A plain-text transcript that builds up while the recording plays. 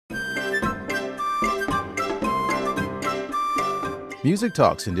Music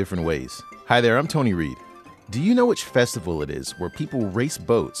talks in different ways. Hi there, I'm Tony Reed. Do you know which festival it is where people race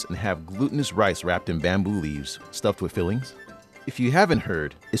boats and have glutinous rice wrapped in bamboo leaves stuffed with fillings? If you haven't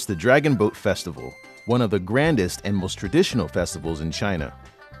heard, it's the Dragon Boat Festival, one of the grandest and most traditional festivals in China.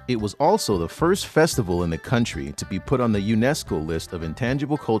 It was also the first festival in the country to be put on the UNESCO list of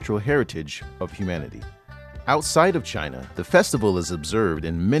Intangible Cultural Heritage of Humanity. Outside of China, the festival is observed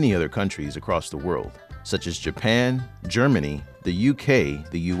in many other countries across the world, such as Japan, Germany, the UK,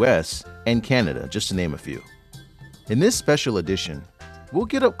 the US, and Canada, just to name a few. In this special edition, we'll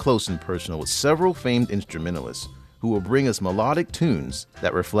get up close and personal with several famed instrumentalists who will bring us melodic tunes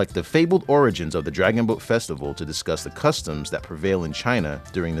that reflect the fabled origins of the Dragon Boat Festival to discuss the customs that prevail in China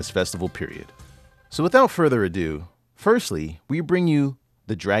during this festival period. So without further ado, firstly, we bring you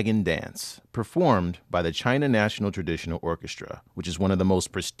the Dragon Dance, performed by the China National Traditional Orchestra, which is one of the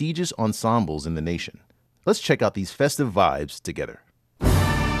most prestigious ensembles in the nation. Let's check out these festive vibes together.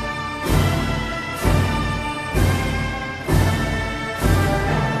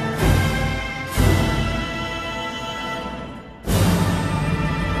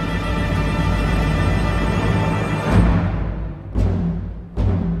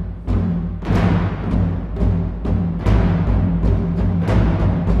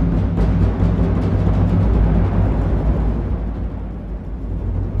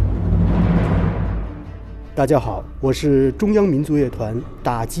大家好，我是中央民族乐团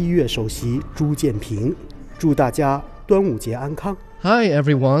打击乐首席朱建平，祝大家端午节安康。 Hi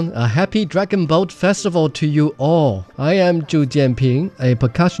everyone, a happy Dragon Boat Festival to you all. I am Zhu Jianping, a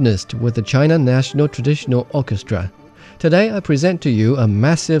percussionist with the China National Traditional Orchestra. Today I present to you a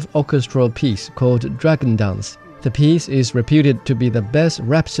massive orchestral piece called Dragon Dance. The piece is reputed to be the best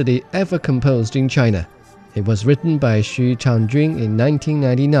rhapsody ever composed in China. It was written by Xu Changjun in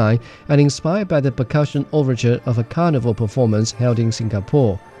 1999 and inspired by the percussion overture of a carnival performance held in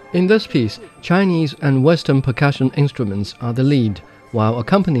Singapore. In this piece, Chinese and Western percussion instruments are the lead, while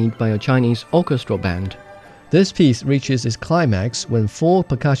accompanied by a Chinese orchestral band. This piece reaches its climax when four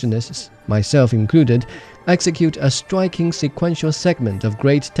percussionists, myself included, execute a striking sequential segment of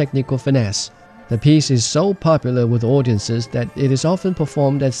great technical finesse. The piece is so popular with audiences that it is often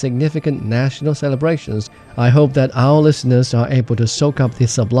performed at significant national celebrations. I hope that our listeners are able to soak up the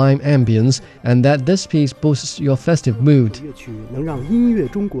sublime ambience and that this piece boosts your festive mood. 乐曲能让音乐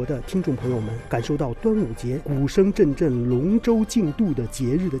中国的听众朋友们感受到端午节鼓声阵阵、龙舟竞渡的节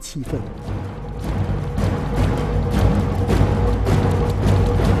日的气氛。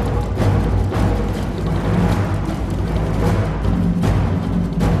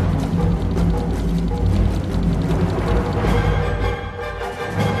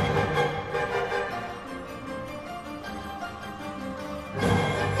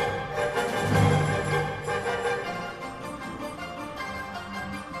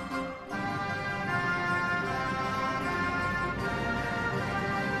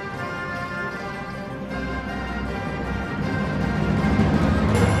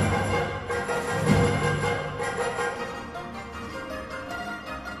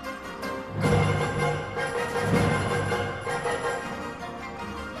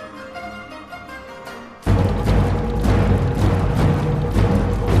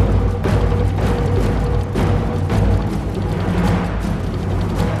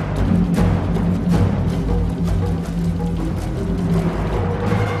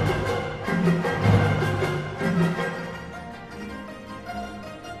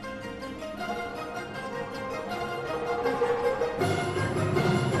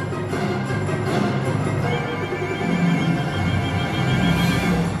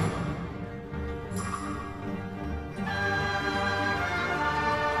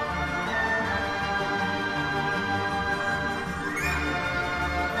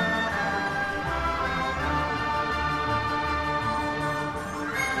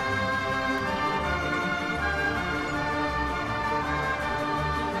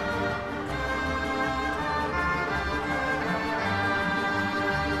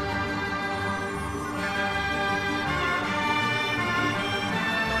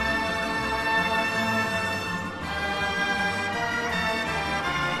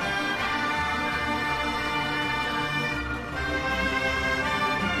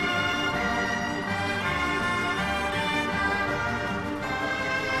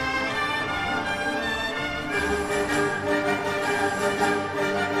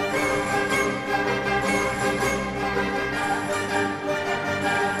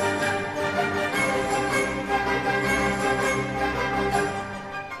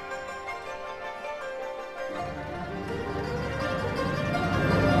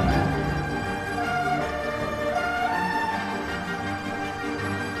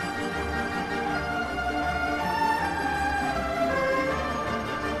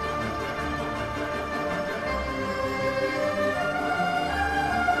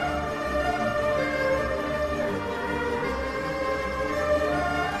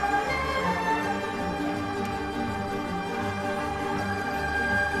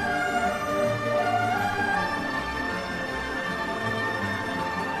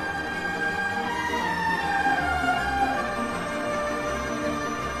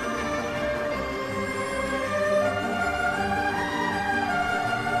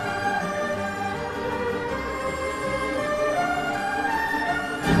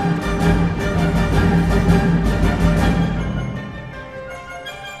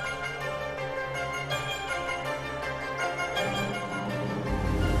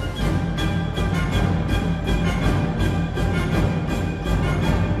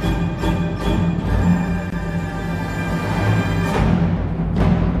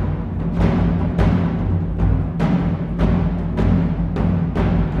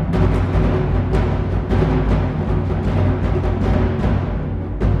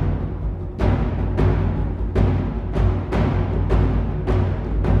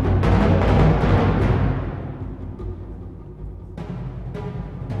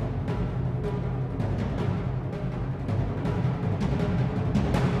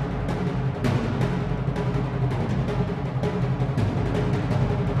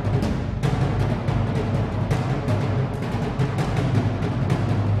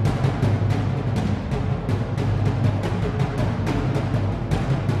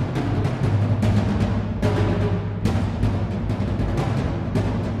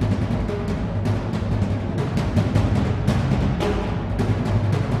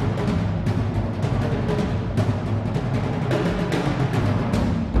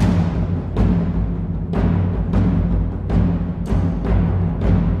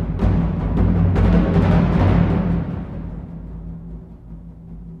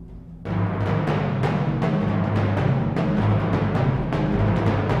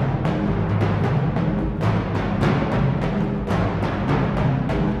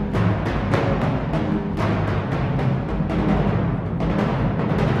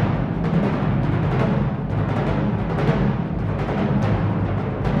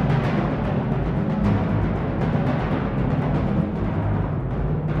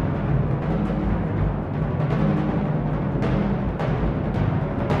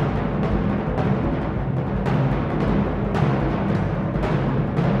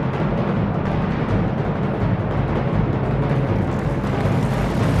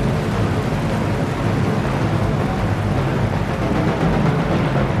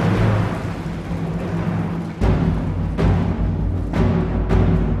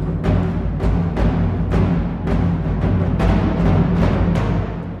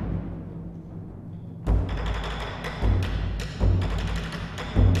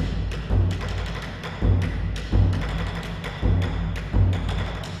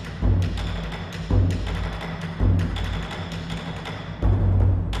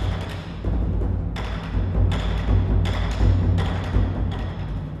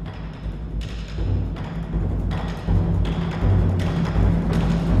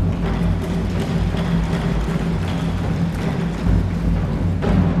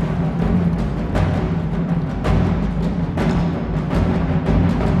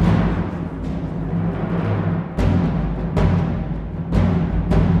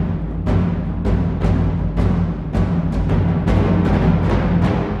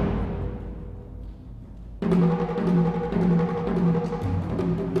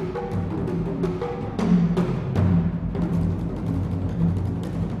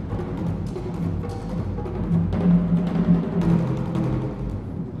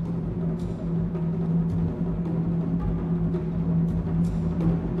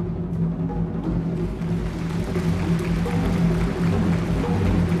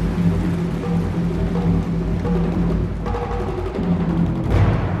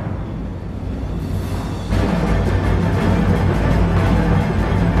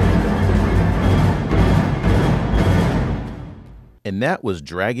and that was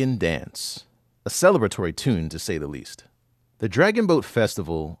Dragon Dance, a celebratory tune to say the least. The Dragon Boat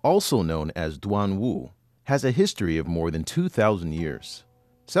Festival, also known as Duanwu, has a history of more than 2,000 years.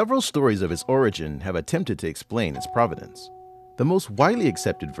 Several stories of its origin have attempted to explain its provenance. The most widely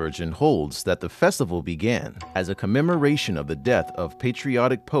accepted version holds that the festival began as a commemoration of the death of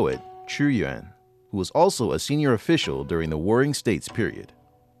patriotic poet Chu Yuan, who was also a senior official during the Warring States period.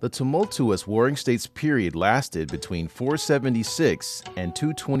 The tumultuous Warring States period lasted between 476 and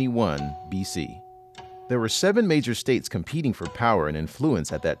 221 BC. There were 7 major states competing for power and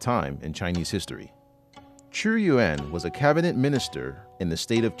influence at that time in Chinese history. Chu Yuan was a cabinet minister in the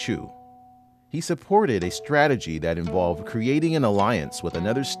state of Chu. He supported a strategy that involved creating an alliance with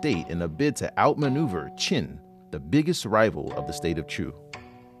another state in a bid to outmaneuver Qin, the biggest rival of the state of Chu.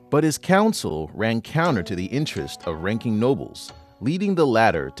 But his counsel ran counter to the interest of ranking nobles, leading the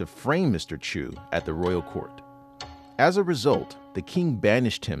latter to frame Mr. Chu at the royal court. As a result, the king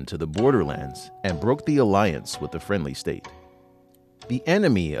banished him to the borderlands and broke the alliance with the friendly state. The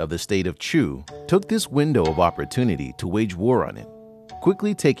enemy of the state of Chu took this window of opportunity to wage war on it,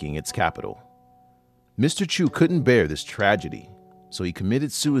 quickly taking its capital. Mr. Chu couldn't bear this tragedy, so he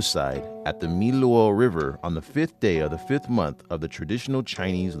committed suicide at the Miluo River on the 5th day of the 5th month of the traditional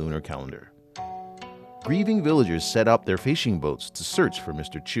Chinese lunar calendar. Grieving villagers set up their fishing boats to search for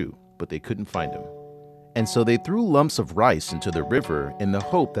Mr. Chu, but they couldn't find him. And so they threw lumps of rice into the river in the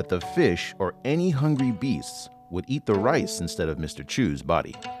hope that the fish or any hungry beasts would eat the rice instead of Mr. Chu's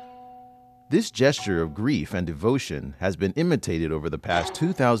body. This gesture of grief and devotion has been imitated over the past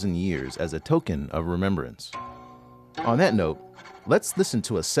 2,000 years as a token of remembrance. On that note, let's listen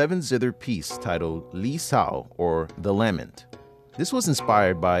to a 7-zither piece titled Li Sao, or The Lament. This was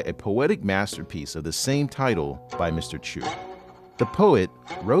inspired by a poetic masterpiece of the same title by Mr. Chu. The poet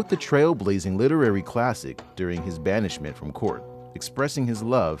wrote the trailblazing literary classic during his banishment from court, expressing his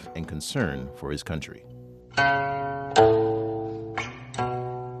love and concern for his country.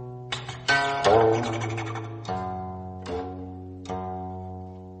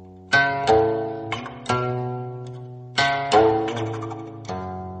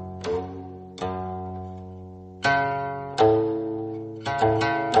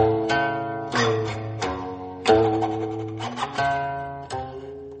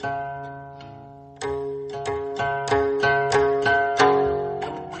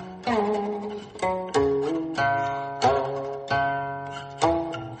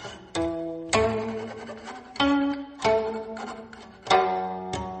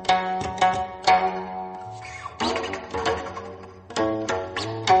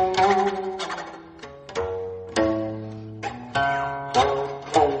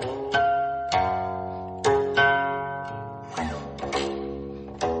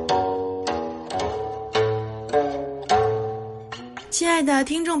亲爱的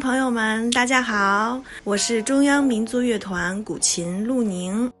听众朋友们，大家好，我是中央民族乐团古琴陆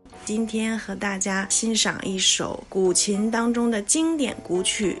宁，今天和大家欣赏一首古琴当中的经典古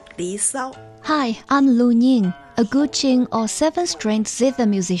曲《离骚》。 Hi, I'm Lu Ning, a guqin or 7-stringed zither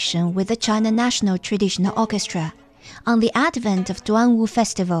musician with the China National Traditional Orchestra. On the advent of Duanwu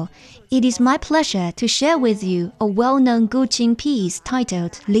Festival, it is my pleasure to share with you a well-known guqin piece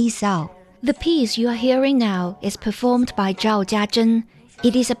titled Li Sao. The piece you are hearing now is performed by Zhao Jiazhen.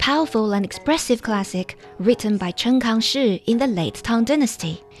 It is a powerful and expressive classic written by Chen Kangshi in the late Tang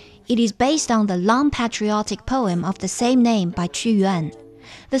Dynasty. It is based on the long patriotic poem of the same name by Chu Yuan.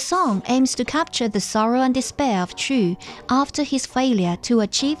 The song aims to capture the sorrow and despair of Chu after his failure to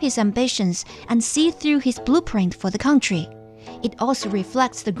achieve his ambitions and see through his blueprint for the country. It also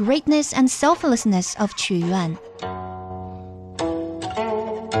reflects the greatness and selflessness of Chu Yuan.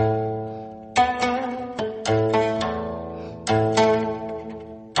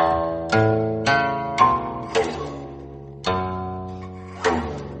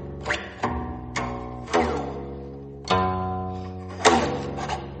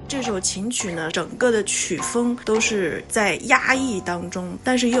这首琴曲呢，整个的曲风都是在压抑当中，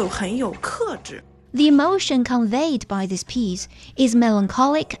但是又很有克制。 The emotion conveyed by this piece is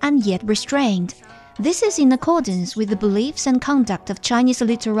melancholic and yet restrained. This is in accordance with the beliefs and conduct of Chinese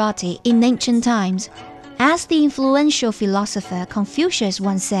literati in ancient times. As the influential philosopher Confucius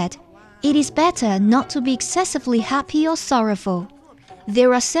once said, it is better not to be excessively happy or sorrowful.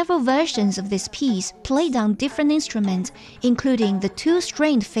 There are several versions of this piece played on different instruments, including the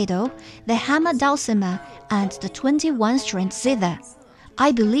 2-stringed fiddle, the hammer dulcimer, and the 21-stringed zither.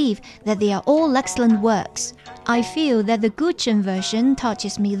 I believe that they are all excellent works. I feel that the guqin version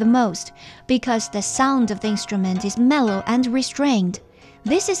touches me the most, because the sound of the instrument is mellow and restrained.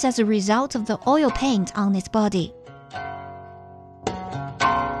 This is as a result of the oil paint on its body.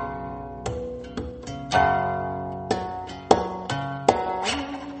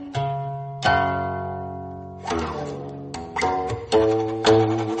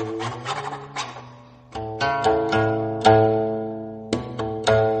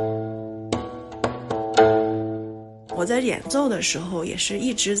 我在演奏的时候也是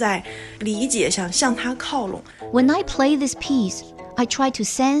一直在理解，想向它靠拢。 When I play this piece, I try to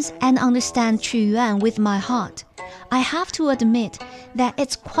sense and understand Qu Yuan with my heart. I have to admit that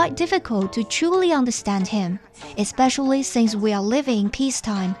it's quite difficult to truly understand him, especially since we are living in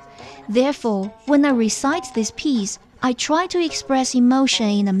peacetime. Therefore, when I recite this piece, I try to express emotion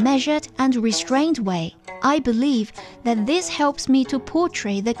in a measured and restrained way. I believe that this helps me to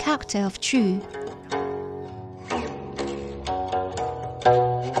portray the character of Qu.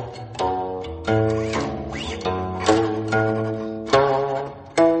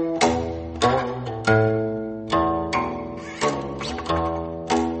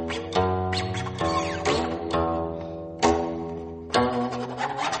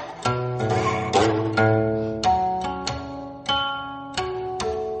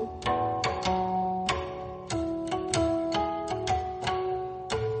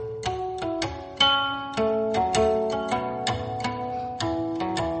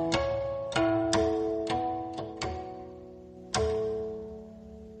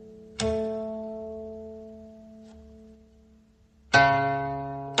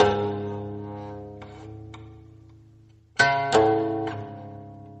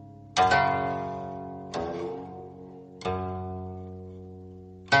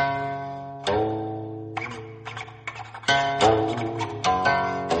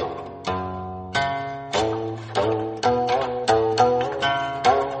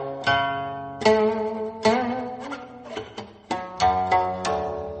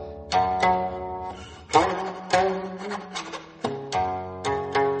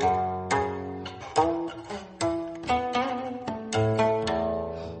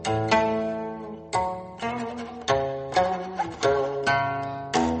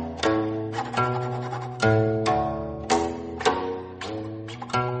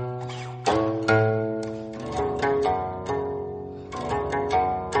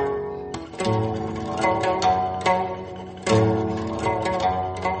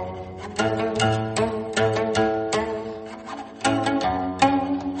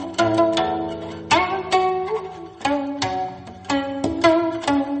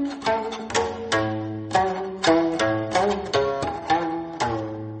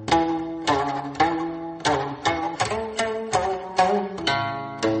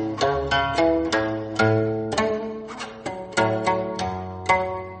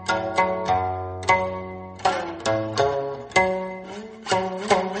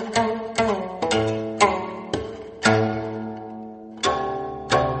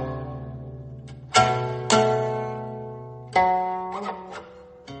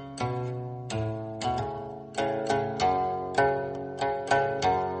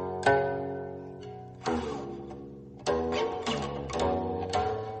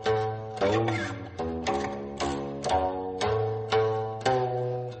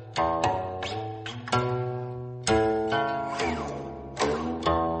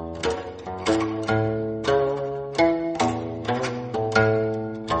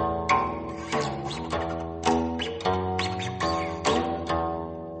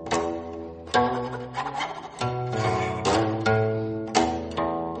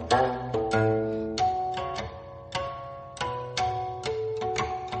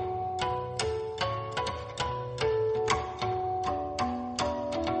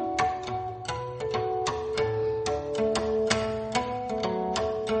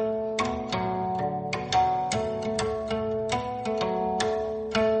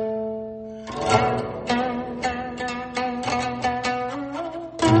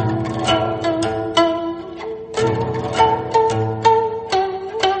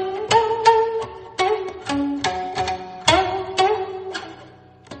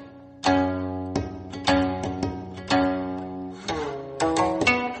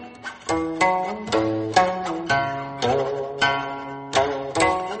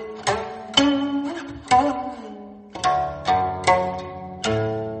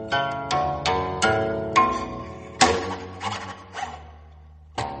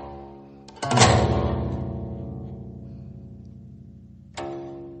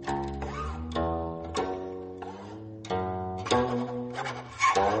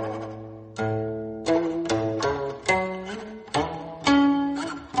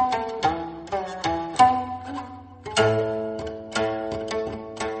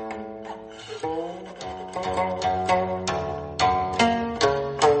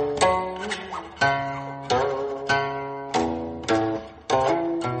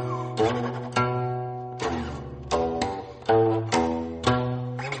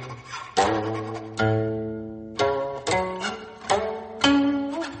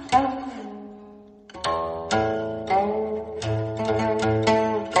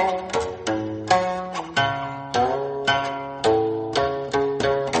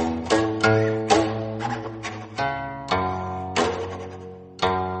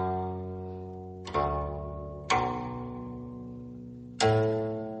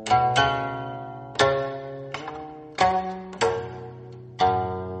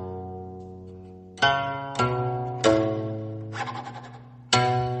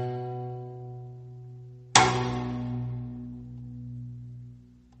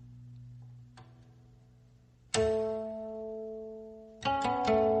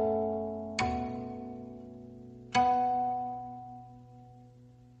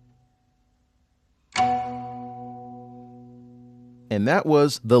 And that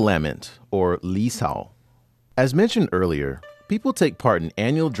was The Lament, or Li Sao. As mentioned earlier, people take part in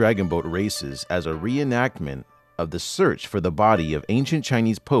annual dragon boat races as a reenactment of the search for the body of ancient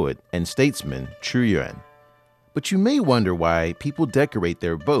Chinese poet and statesman Chu Yuan. But you may wonder why people decorate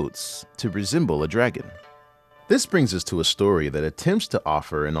their boats to resemble a dragon. This brings us to a story that attempts to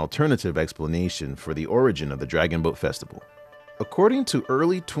offer an alternative explanation for the origin of the Dragon Boat Festival. According to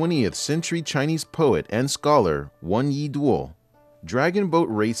early 20th century Chinese poet and scholar Wen Yiduo, dragon boat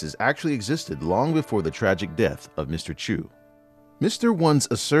races actually existed long before the tragic death of Mr. Chu. Mr. Wen's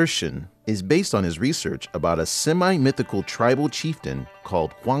assertion is based on his research about a semi-mythical tribal chieftain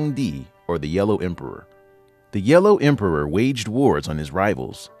called Huang Di, or the Yellow Emperor. The Yellow Emperor waged wars on his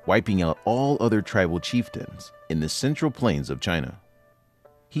rivals, wiping out all other tribal chieftains in the central plains of China.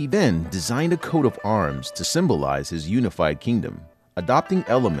 He then designed a coat of arms to symbolize his unified kingdom, adopting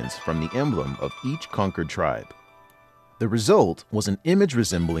elements from the emblem of each conquered tribe. The result was an image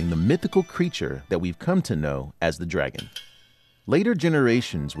resembling the mythical creature that we've come to know as the dragon. Later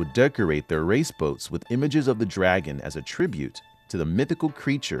generations would decorate their race boats with images of the dragon as a tribute to the mythical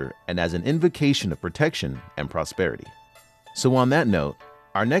creature and as an invocation of protection and prosperity. So on that note,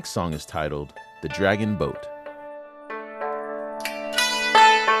 our next song is titled The Dragon Boat.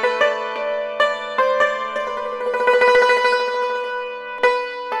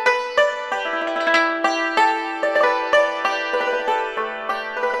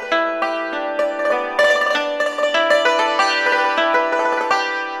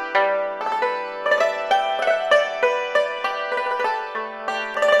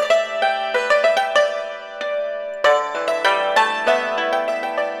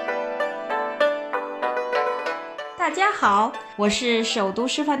 大家好，我是首都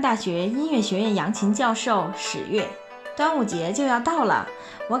师范大学音乐学院扬琴教授史月。端午节就要到了，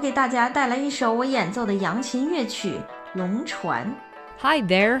我给大家带来一首我演奏的扬琴乐曲《龙船》。 Hi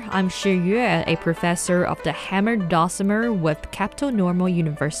there, I'm Shi Yue, a professor of the Hammer Dulcimer with Capital Normal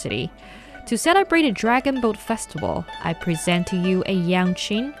University. To celebrate the Dragon Boat Festival, I present to you a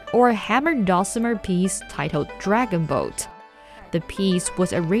yangqin, or a hammer dulcimer piece titled Dragon Boat. The piece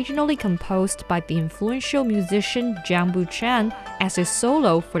was originally composed by the influential musician Jiang Buchan as a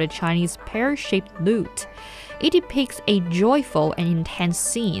solo for the Chinese pear-shaped lute. It depicts a joyful and intense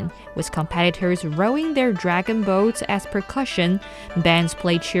scene, with competitors rowing their dragon boats as percussion. Bands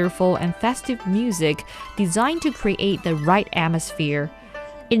play cheerful and festive music designed to create the right atmosphere.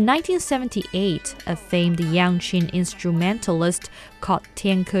 In 1978, a famed Yangqin instrumentalist called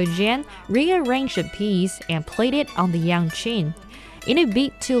Tian Kejian rearranged the piece and played it on the yangqin. In a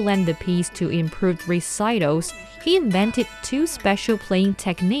bid to lend the piece to improved recitals, he invented two special playing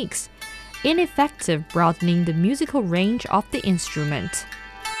techniques, in effect broadening the musical range of the instrument.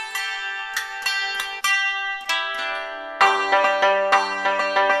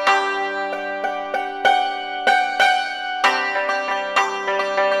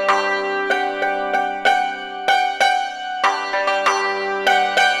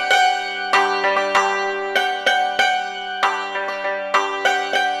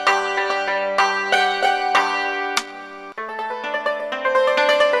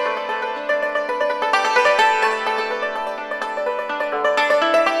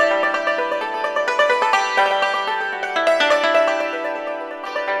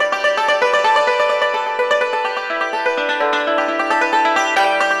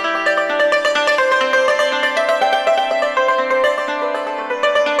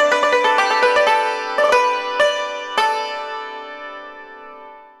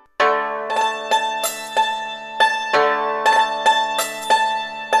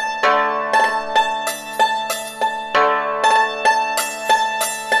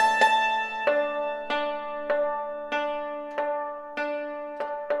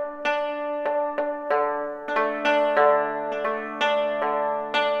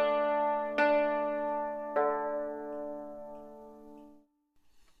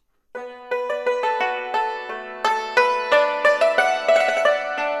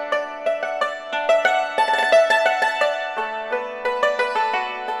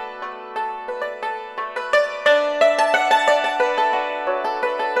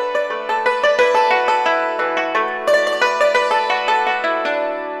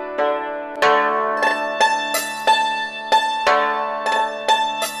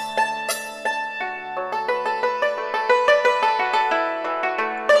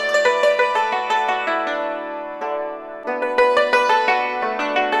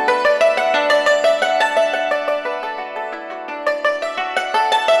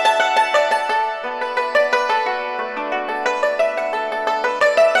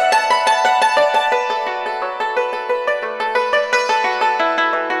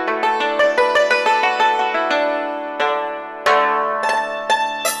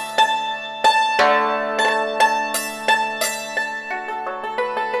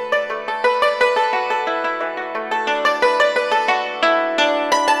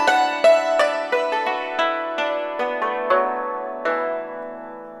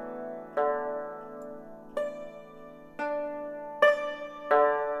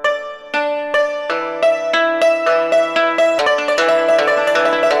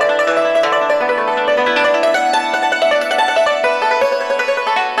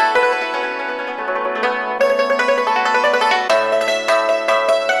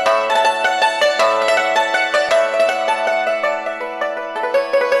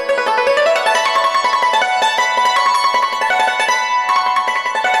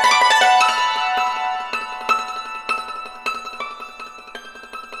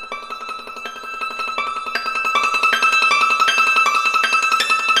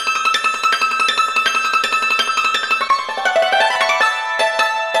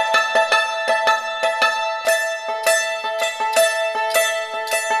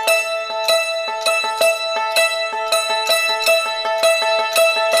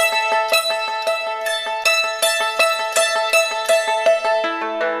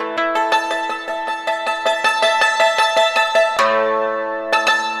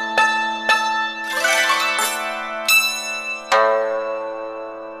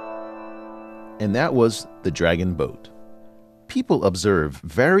 and that was the Dragon Boat. People observe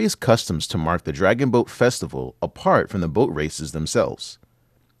various customs to mark the Dragon Boat Festival apart from the boat races themselves.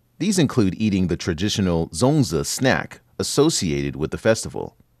 These include eating the traditional zongzi snack associated with the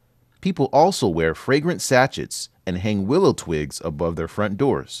festival. People also wear fragrant sachets and hang willow twigs above their front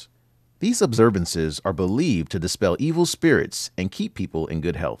doors. These observances are believed to dispel evil spirits and keep people in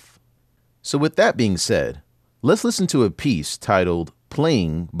good health. So with that being said, let's listen to a piece titled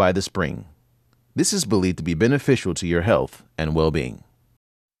Playing by the Spring. This is believed to be beneficial to your health and well-being.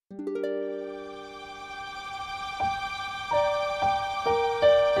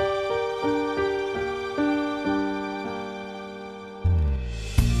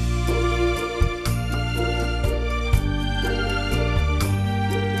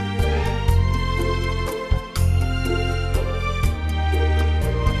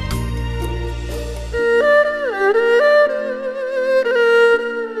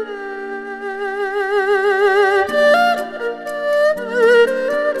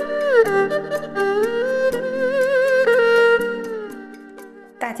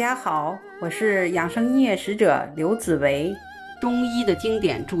大家好，我是养生音乐使者刘子维。中医的经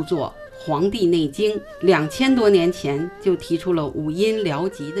典著作《黄帝内经》2000多年前就提出了五阴疗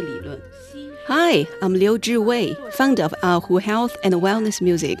疾的理论。Hi, I'm Liu Zhiwei, founder of Erhu Health and Wellness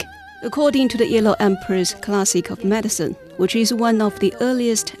Music. According to the Yellow Emperor's Classic of Medicine, which is one of the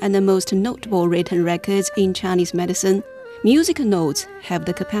earliest and the most notable written records in Chinese medicine, musical notes have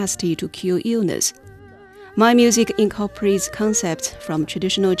the capacity to cure illness. My music incorporates concepts from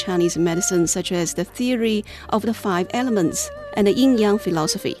traditional Chinese medicine such as the theory of the 5 elements and the yin-yang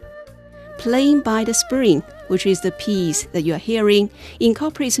philosophy. Playing by the Spring, which is the piece that you are hearing,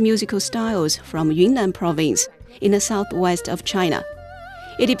 incorporates musical styles from Yunnan province in the southwest of China.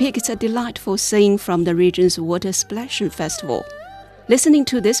 It depicts a delightful scene from the region's water splashing festival. Listening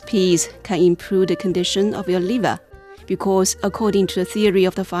to this piece can improve the condition of your liver, because according to the theory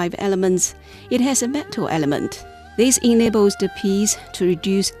of the 5 elements, it has a metal element. This enables the piece to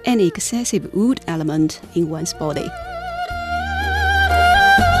reduce any excessive wood element in one's body.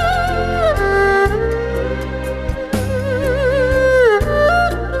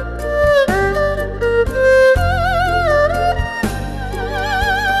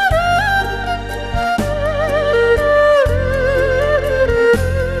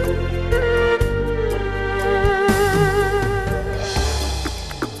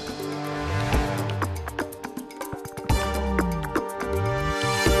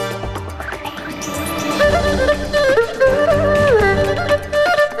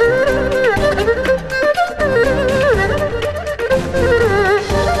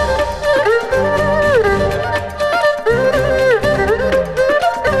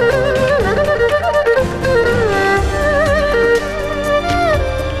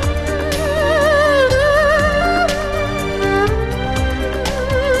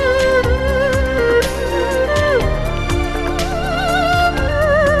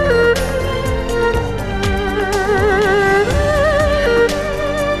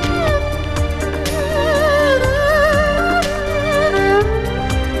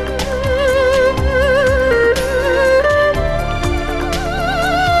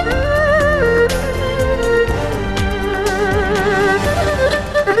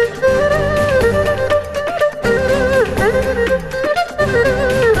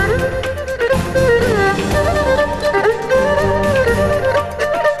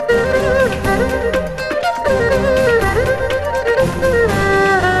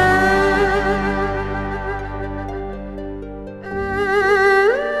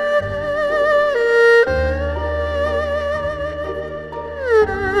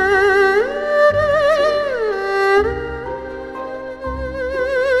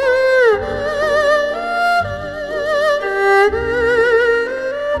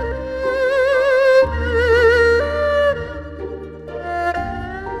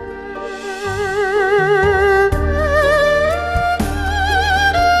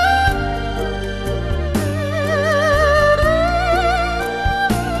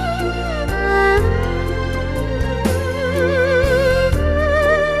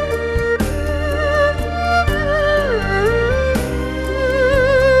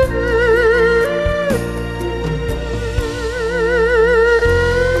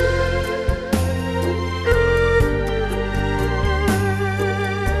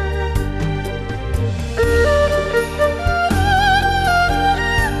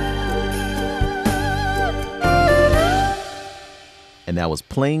 And that was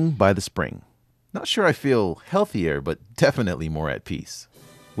Playing by the Spring. Not sure I feel healthier, but definitely more at peace.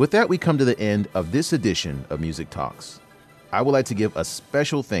 With that, we come to the end of this edition of Music Talks. I would like to give a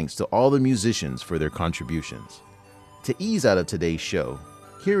special thanks to all the musicians for their contributions. To ease out of today's show,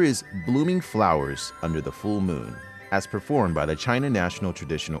 here is Blooming Flowers Under the Full Moon, as performed by the China National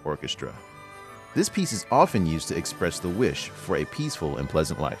Traditional Orchestra. This piece is often used to express the wish for a peaceful and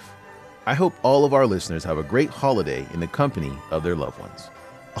pleasant life. I hope all of our listeners have a great holiday in the company of their loved ones.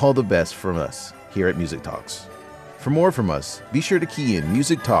 All the best from us here at Music Talks. For more from us, be sure to key in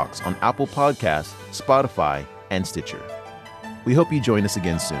Music Talks on Apple Podcasts, Spotify, and Stitcher. We hope you join us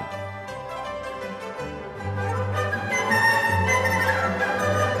again soon.